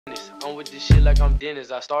I'm with this shit like I'm Dennis.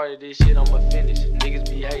 I started this shit, I'ma finish. Niggas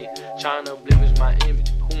be hating, trying to blemish my image.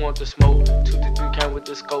 Who want the smoke? 2 to 3 came with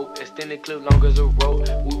the scope. Extended clip long as a rope.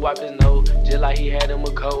 We wipe his nose, just like he had him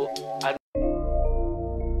a cold.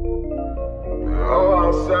 Go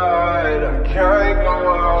outside, I can't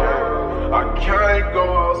go out. I can't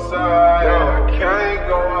go outside. I can't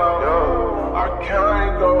go out. I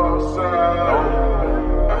can't go outside.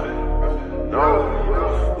 No.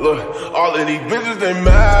 Look, all of these bitches, they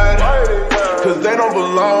mad, cause they don't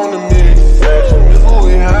belong to me. This is who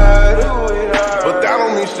we had, but that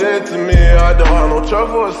don't mean shit to me. I don't have no truck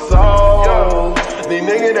for a soul. These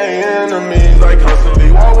niggas, they enemies, like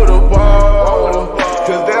constantly walk with a ball,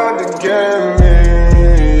 cause they out to get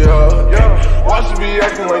me, Why she be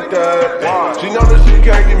acting like that? She know that she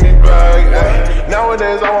can't get me back.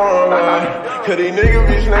 Nowadays I wanna lie, cause these niggas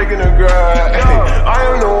be snaking the grass. I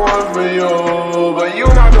am the one for you, but you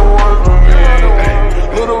not the one for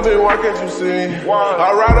me. Little bit, why can't you see?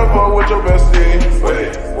 I'd rather fuck with your bestie.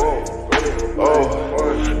 Wait,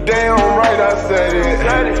 oh, damn right I said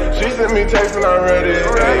it. She sent me text and I read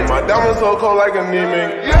it. My diamonds so cold like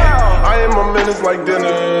anemic. I am a menace like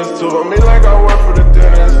Dennis. Two of me like I work for the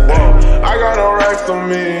dentist. I got no racks on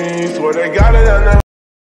me, swear they got it on that.